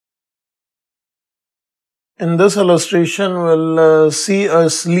In this illustration, we'll see a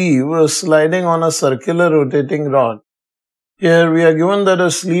sleeve sliding on a circular rotating rod. Here we are given that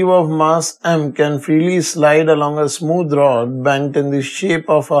a sleeve of mass m can freely slide along a smooth rod bent in the shape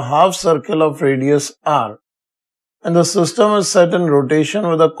of a half circle of radius r. And the system is set in rotation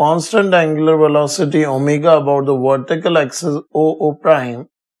with a constant angular velocity omega about the vertical axis OO prime.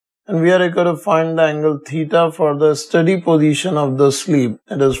 And we are required to find the angle theta for the steady position of the sleeve.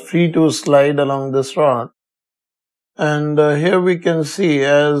 It is free to slide along this rod. And here we can see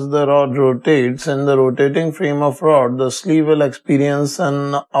as the rod rotates in the rotating frame of rod, the sleeve will experience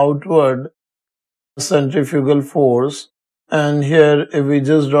an outward centrifugal force. And here if we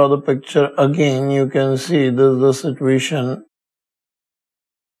just draw the picture again, you can see this is the situation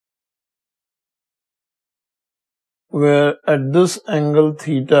where at this angle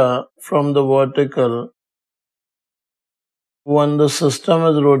theta from the vertical, when the system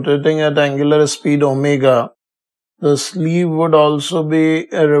is rotating at angular speed omega, the sleeve would also be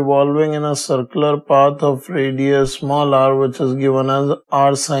revolving in a circular path of radius small r, which is given as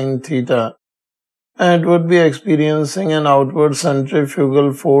r sine theta. And it would be experiencing an outward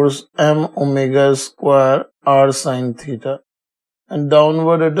centrifugal force m omega square r sine theta. And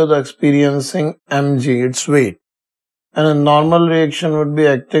downward it is experiencing mg, its weight. And a normal reaction would be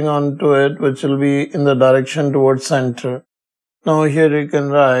acting onto it, which will be in the direction towards center. Now here you can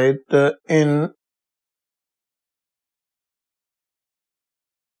write in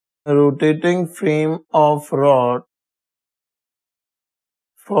rotating frame of rod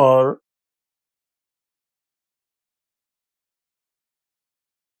for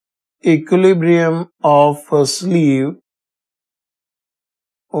equilibrium of a sleeve,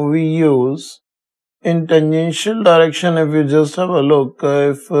 we use in tangential direction. If you just have a look,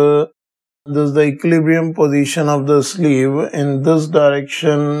 if this is the equilibrium position of the sleeve, in this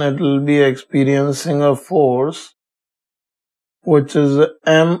direction it will be experiencing a force which is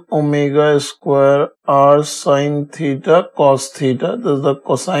m omega square r sine theta cos theta. This is the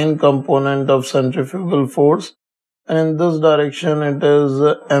cosine component of centrifugal force. And in this direction it is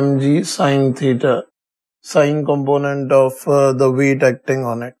mg sine theta, sine component of the weight acting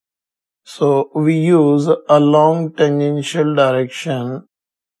on it. So we use along tangential direction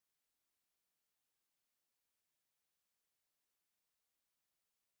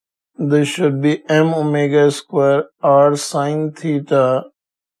this should be m omega square r sine theta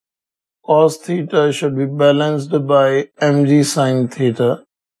cos theta should be balanced by mg sine theta.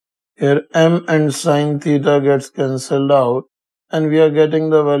 Here m and sine theta gets cancelled out and we are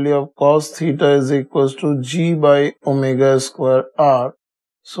getting the value of cos theta is equals to g by omega square r.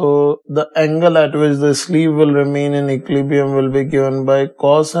 So the angle at which the sleeve will remain in equilibrium will be given by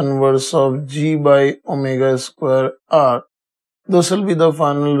cos inverse of g by omega square r. This will be the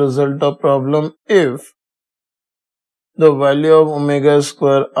final result of problem if the value of omega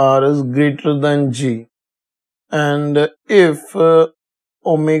square r is greater than g. And if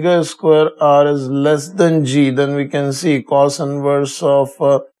omega square r is less than g, then we can see cos inverse of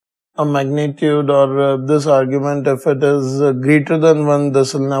a magnitude or this argument, if it is greater than 1,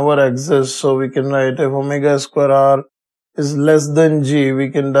 this will never exist. So we can write if omega square r is less than g, we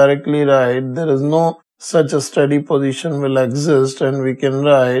can directly write there is no such a steady position will exist, and we can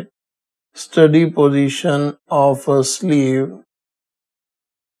write steady position of a sleeve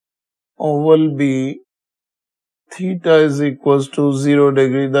will be theta is equals to 0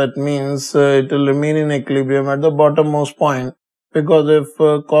 degree. That means it will remain in equilibrium at the bottommost point, because if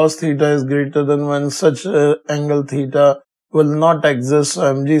cos theta is greater than 1, such angle theta will not exist.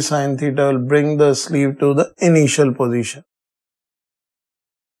 So mg sine theta will bring the sleeve to the initial position.